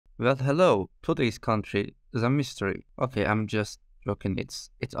Well, hello. Today's country is a mystery. Okay, I'm just joking. It's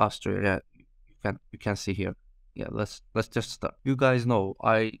Austria. Yeah, you can see here. Yeah, let's just start. You guys know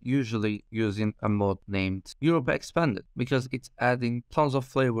I usually using a mod named Europa Expanded because it's adding tons of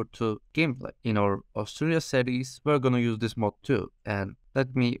flavor to gameplay. In our Austria series, we're gonna use this mod too. And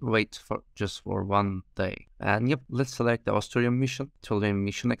let me wait for just for one day. And yep, let's select the Austrian mission, Italian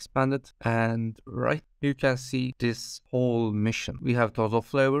mission expanded. And right, you can see this whole mission. We have tons of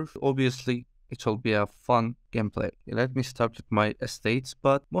flavor. Obviously, it will be a fun gameplay. Let me start with my estates,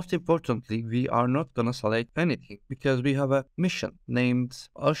 but most importantly, we are not gonna select anything because we have a mission named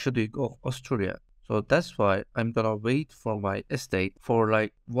Archduke of Austria. So that's why I'm gonna wait for my estate for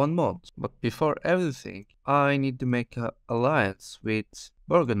like 1 month. But before everything, I need to make an alliance with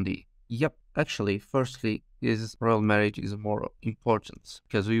Burgundy. Yep, actually, firstly, this royal marriage is more important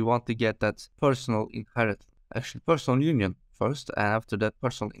because we want to get that personal inheritance. Actually, personal union first, and after that,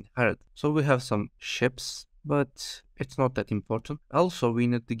 personal inheritance. So we have some ships, but it's not that important. Also, we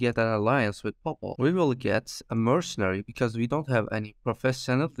need to get an alliance with Popol. We will get a mercenary because we don't have any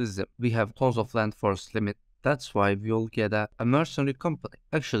professionalism. We have tons of land force limit. That's why we'll get a mercenary company.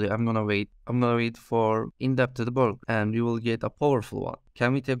 Actually, I'm gonna wait for Indeptedburg and we will get a powerful one.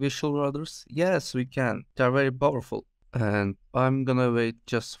 Can we take visual brothers? Yes, we can. They're very powerful. And I'm gonna wait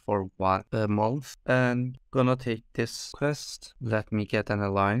just for 1 month and gonna take this quest. Let me get an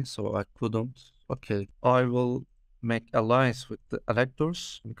alliance, so I couldn't. Okay, I will make alliance with the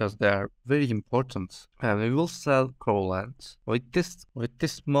electors because they are very important. And we will sell Crowland. With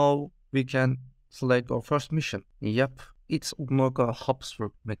this move, we can select our first mission. Yep, it's Unoka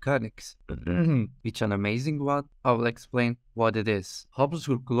Habsburg Mechanics. It's an amazing one. I will explain what it is.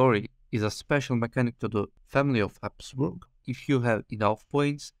 Habsburg Glory is a special mechanic to the family of Habsburg. If you have enough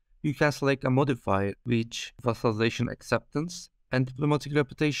points, you can select a modifier which vassalization acceptance and diplomatic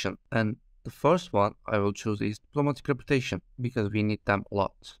reputation. And the first one I will choose is diplomatic reputation because we need them a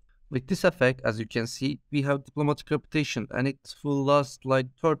lot. With this effect, as you can see, we have diplomatic reputation and it will last like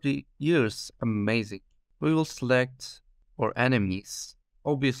 30 years. Amazing. We will select our enemies.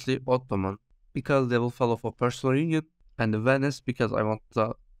 Obviously Ottoman because they will follow for personal union, and Venice because I want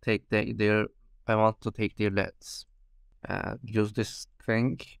to take their lands. Use this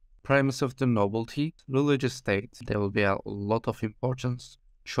thing. Primacy of the nobility, religious state. There will be a lot of importance.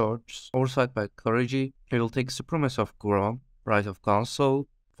 Church, oversight by clergy. We will take supremacy of Quorum, right of council.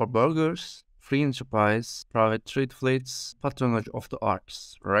 For burghers, free enterprise, private trade fleets, patronage of the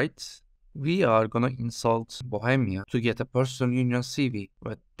arts. Right? We are gonna insult Bohemia to get a personal union CV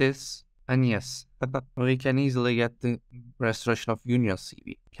with this. And yes, we can easily get the restoration of Union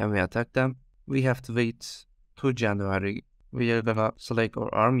CV. Can we attack them? We have to wait to January. We are gonna select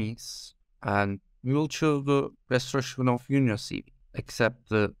our armies and we will choose the restoration of Union CV. Accept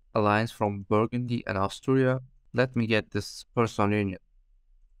the alliance from Burgundy and Austria. Let me get this personal union.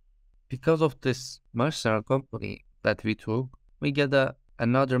 Because of this mercenary company that we took, we get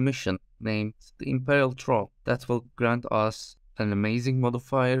another mission named the Imperial Throne that will grant us an amazing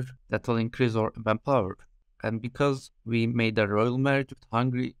modifier that will increase our manpower. And because we made a royal marriage with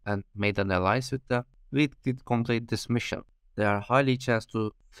Hungary and made an alliance with them, we did complete this mission. They are highly chance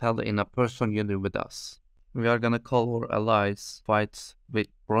to fall in a personal union with us. We are gonna call our allies fight with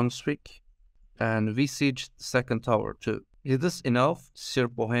Brunswick and we siege the second tower too. Is this enough, Sir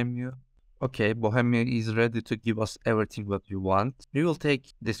Bohemia? Okay, Bohemia is ready to give us everything what we want. We will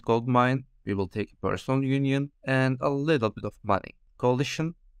take this gold mine. We will take a personal union and a little bit of money.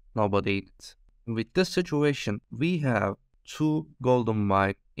 Coalition, nobody in it. With this situation, we have 2 golden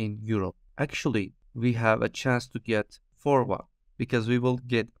mines in Europe. Actually, we have a chance to get 4-1 because we will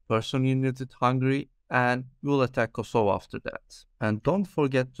get personal union with Hungary and we will attack Kosovo after that. And don't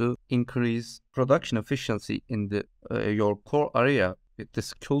forget to increase production efficiency in your core area with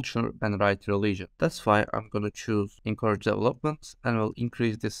this culture and right religion. That's why I'm gonna choose encourage development and will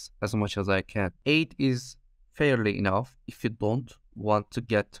increase this as much as I can. 8 is fairly enough if you don't want to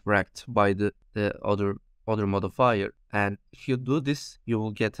get wrecked by the other modifier. And if you do this, you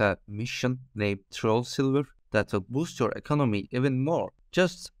will get a mission named Troll Silver that will boost your economy even more.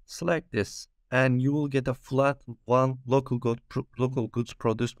 Just select this and you will get a flat 1 local goods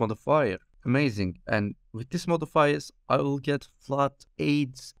produced modifier. Amazing. And with this modifiers, I will get flat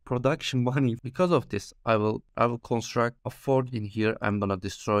 8 production money. Because of this, I will construct a fort in here. I'm gonna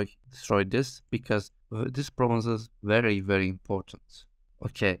destroy this because this province is very, very important.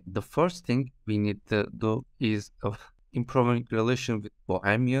 Okay, the first thing we need to do is improving relation with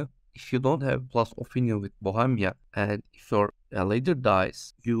Bohemia. If you don't have plus opinion with Bohemia and if your leader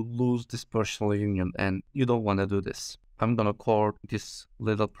dies, you lose this personal union and you don't want to do this. I'm gonna core this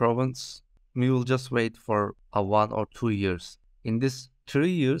little province. We will just wait for 1 or 2 years. In this 3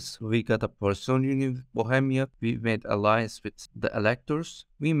 years, we got a personal union with Bohemia. We made alliance with the electors.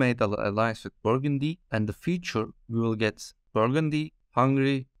 We made an alliance with Burgundy. And the future, we will get Burgundy,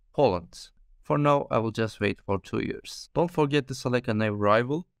 Hungary, Poland. For now, I will just wait for 2 years. Don't forget to select a new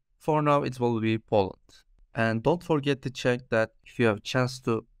rival. For now, it will be Poland. And don't forget to check that if you have a chance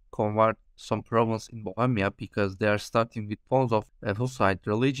to convert some province in Bohemia, because they are starting with tons of Hussite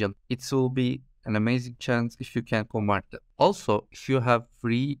religion, it will be an amazing chance if you can convert them. Also, if you have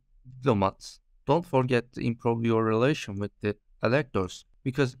free diplomats, don't forget to improve your relation with the electors,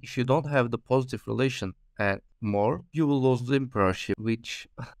 because if you don't have the positive relation and more, you will lose the emperorship, which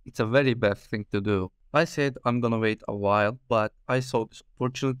it's a very bad thing to do. I said I'm gonna wait a while, but I saw this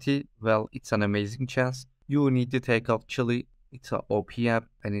opportunity. Well, it's an amazing chance. You need to take out Chile. It's a OPM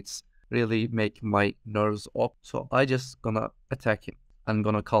and it's really making my nerves up. So I just gonna attack him. I'm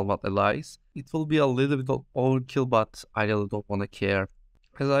gonna call out allies. It will be a little bit of overkill, but I really don't wanna care.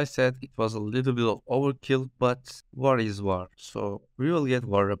 As I said, it was a little bit of overkill, but war is war. So we will get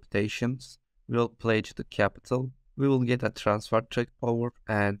war reputations. We will pledge the capital. We will get a transfer trade power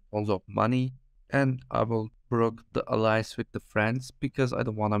and tons of money. And I will break the alliance with the friends because I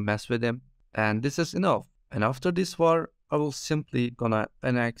don't wanna mess with them. And this is enough. And after this war, I will simply gonna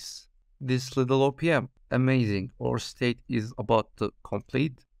annex this little OPM. Amazing. Our state is about to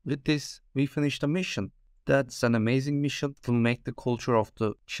complete. With this, we finish the mission. That's an amazing mission to make the culture of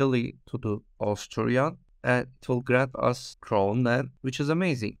the Chile to the Austrian, and it will grant us crown land, which is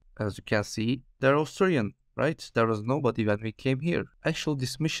amazing. As you can see, they're Austrian, right? There was nobody when we came here. Actually,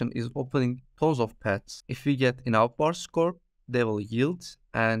 this mission is opening tons of paths. If we get enough bar score, they will yield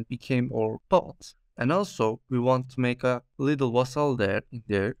and become our pawns. And also, we want to make a little vassal there in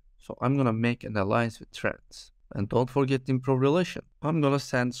there. So I'm gonna make an alliance with France. And don't forget to improve relation. I'm gonna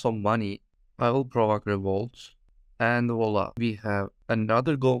send some money. I will provoke revolts. And voila, we have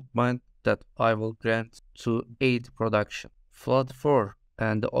another gold mine that I will grant to aid production. Flood 4.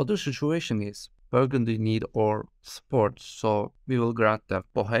 And the other situation is Burgundy need our support. So we will grant them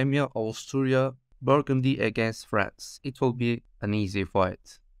Bohemia, Austria, Burgundy against France. It will be an easy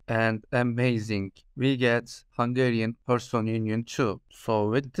fight. And amazing, we get Hungarian personal union too. So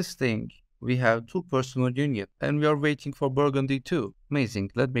with this thing, we have 2 personal union and we are waiting for Burgundy too.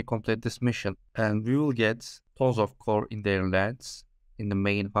 Amazing, let me complete this mission. And we will get tons of core in their lands, in the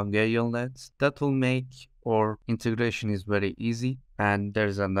main Hungarian lands. That will make our integration is very easy. And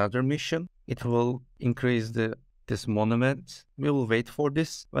there's another mission. It will increase this monument. We will wait for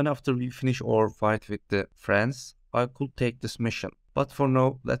this. When after we finish our fight with the France, I could take this mission. But for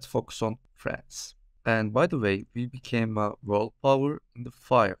now, let's focus on France. And by the way, we became a world power in the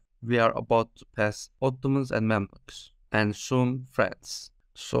fire. We are about to pass Ottomans and Mamluks, and soon France.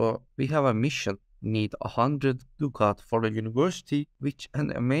 So we have a mission. Need 100 ducat for a university, which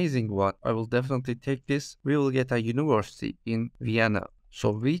an amazing one. I will definitely take this. We will get a university in Vienna.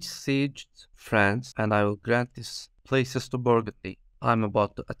 So we sieged France, and I will grant these places to Burgundy. I'm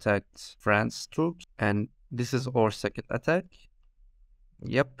about to attack France troops, and this is our second attack.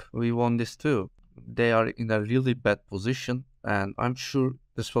 Yep, we won this too. They are in a really bad position, and I'm sure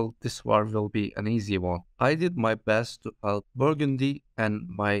this war will be an easy one. I did my best to help Burgundy, and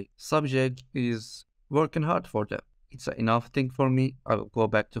my subject is working hard for them. It's enough thing for me. I will go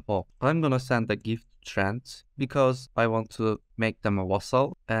back to home. I'm gonna send a gift to Trent because I want to make them a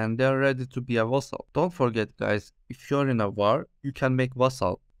vassal, and they're ready to be a vassal. Don't forget, guys, if you're in a war, you can make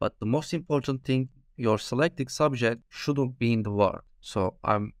vassal, but the most important thing, your selected subject shouldn't be in the war. So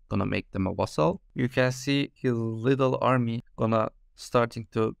I'm gonna make them a vassal. You can see his little army gonna starting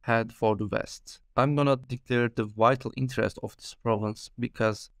to head for the west. I'm gonna declare the vital interest of this province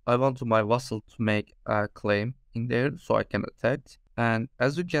because I want my vassal to make a claim in there so I can attack. And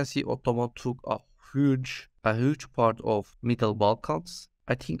as you can see, Ottoman took a huge part of Middle Balkans.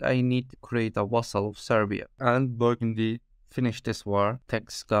 I think I need to create a vassal of Serbia. And Burgundy finished this war,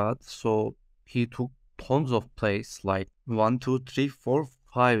 thanks God. So he took tons of place, like 1, 2, 3, 4,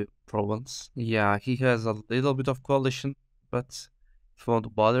 5 province. Yeah, he has a little bit of coalition, but if you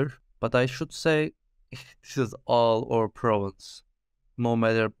won't bother. But I should say, this is all our province. No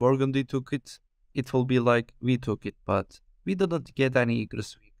matter Burgundy took it, it will be like we took it, but we didn't get any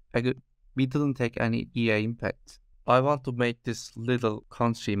we didn't take any EA impact. I want to make this little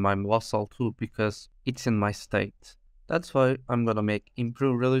country my vassal too because it's in my state. That's why I'm gonna make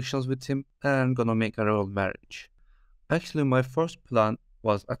improved relations with him and I'm gonna make a royal marriage. Actually, my first plan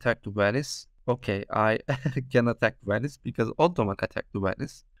was attack to Venice. Okay, I can attack Venice because Ottoman attacked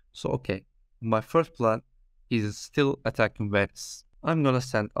Venice. So okay, my first plan is still attacking Venice. I'm gonna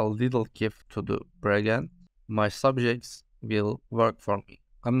send a little gift to the brigand. My subjects will work for me.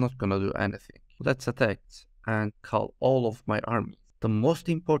 I'm not gonna do anything. Let's attack and call all of my army. The most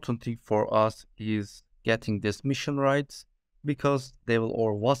important thing for us is getting this mission right, because they will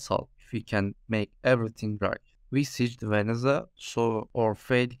our vassal if we can make everything right. We sieged Venice, so our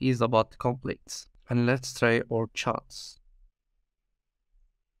fate is about to complete. And let's try our chance.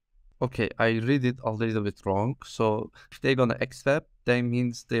 Okay, I read it a little bit wrong. So if they're gonna accept, that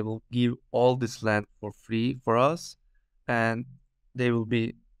means they will give all this land for free for us, and they will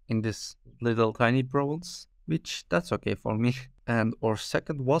be in this little tiny province, which that's okay for me. And our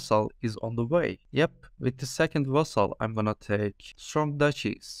second vassal is on the way. Yep, with the second vassal, I'm gonna take strong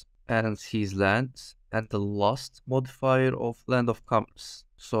duchies and his land and the last modifier of land of commerce.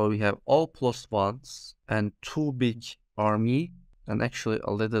 So we have all +1s and 2 big army, and actually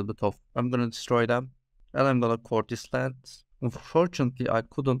a little bit of, I'm gonna destroy them and I'm gonna core this land. Unfortunately, I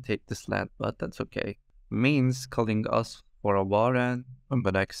couldn't take this land, but that's okay. Means calling us for a war, and I'm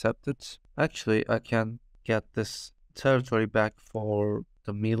gonna accept it. Actually, I can get this territory back for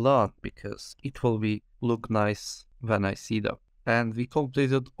the Milan because it will be look nice when I see them. And we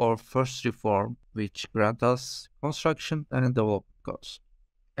completed our first reform, which grant us construction and development costs.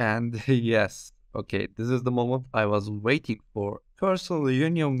 And yes, okay, this is the moment I was waiting for. Personal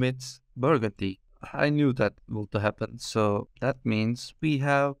union with Burgundy. I knew that would happen, so that means we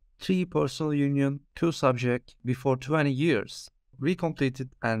have 3 personal union, 2 subject before 20 years. We completed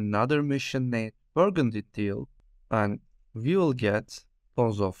another mission named Burgundy deal, and we will get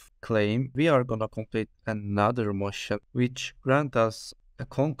tons of claim. We are gonna complete another mission which grant us a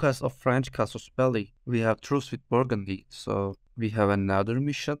conquest of French Casus Belli. We have truce with Burgundy, so we have another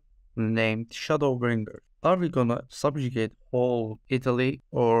mission named Shadowbringer. Are we gonna subjugate whole Italy,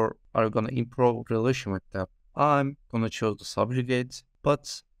 or are we gonna improve relation with them? I'm gonna choose the subjugate,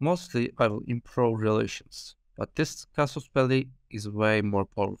 but mostly I will improve relations. But this Casus Belli is way more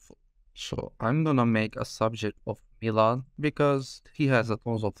powerful. So I'm gonna make a subject of Milan because he has a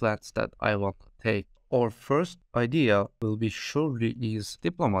tons of lands that I want to take. Our first idea will be surely is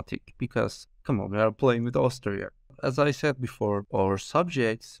diplomatic because come on, we are playing with Austria. As I said before, our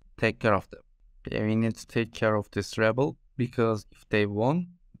subjects take care of them. We need to take care of this rebel because if they won,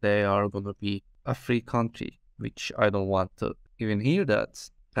 they are gonna be a free country, which I don't want to even hear that.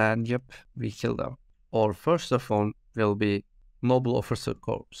 And yep, we kill them. Our first reform will be Noble Officer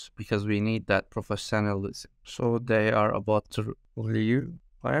Corps because we need that professionalism. So they are about to leave.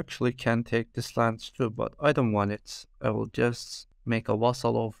 I actually can take this land too, but I don't want it. I will just make a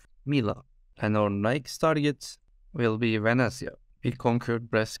vassal of Milan. And our next target will be Venezia. We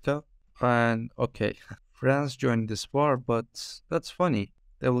conquered Brescia, and okay, France joined this war, but that's funny.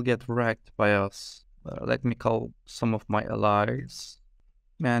 They will get wrecked by us. Let me call some of my allies.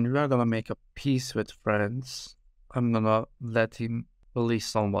 And we are gonna make a peace with France. I'm gonna let him release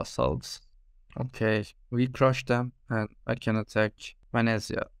some vassals. Okay, we crush them, and I can attack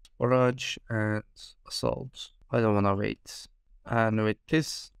Venezia. Barrage and assault. I don't wanna wait. And with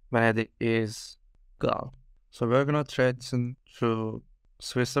this, Venedig is gone. So we're gonna threaten to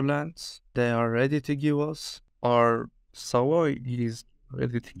Switzerland. They are ready to give us. Our Savoy is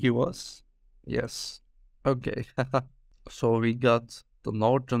ready to give us. Yes. Okay. So we got the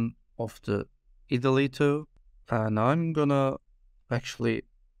northern of the Italy too. And I'm gonna actually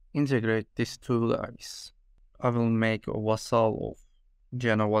integrate these 2 guys. I will make a vassal of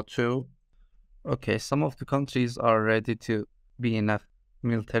Genoa too. Okay, some of the countries are ready to be in a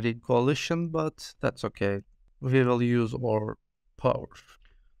military coalition, but that's okay. We will use our power.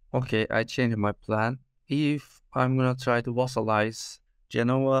 Okay, I changed my plan. If I'm gonna try to vassalize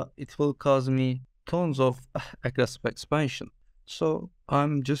Genoa, it will cause me tons of aggressive expansion. So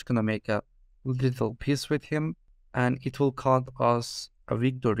I'm just gonna make a little peace with him, and it will count us a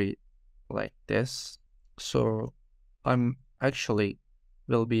victory like this. So I'm actually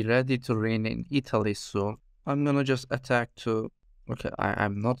will be ready to reign in Italy soon. I'm gonna just attack to... Okay,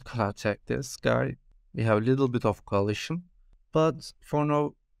 I'm not gonna attack this guy. We have a little bit of coalition, but for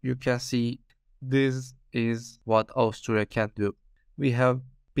now, you can see this is what Austria can do. We have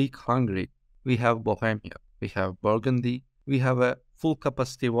big Hungary, we have Bohemia, we have Burgundy, we have a full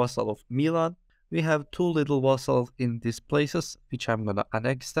capacity vassal of Milan, we have 2 little vassals in these places, which I'm gonna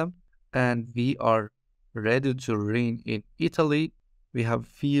annex them, and we are ready to reign in Italy. We have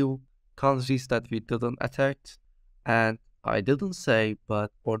few countries that we didn't attack, and I didn't say,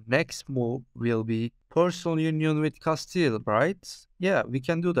 but our next move will be personal union with Castile, right? Yeah, we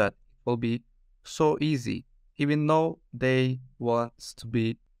can do that. It will be so easy. Even though they want to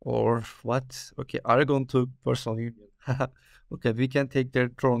be Or what? Okay, Aragon took personal union. Okay, we can take their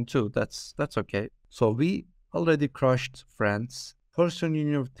throne too. That's okay. So we already crushed France, personal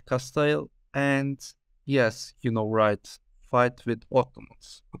union with Castile, and yes, you know right, fight with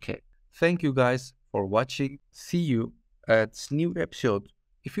Ottomans. Okay, thank you guys for watching. See you at new episode.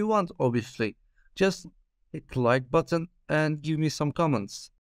 If you want, obviously, just hit the like button and give me some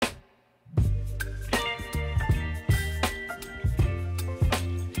comments.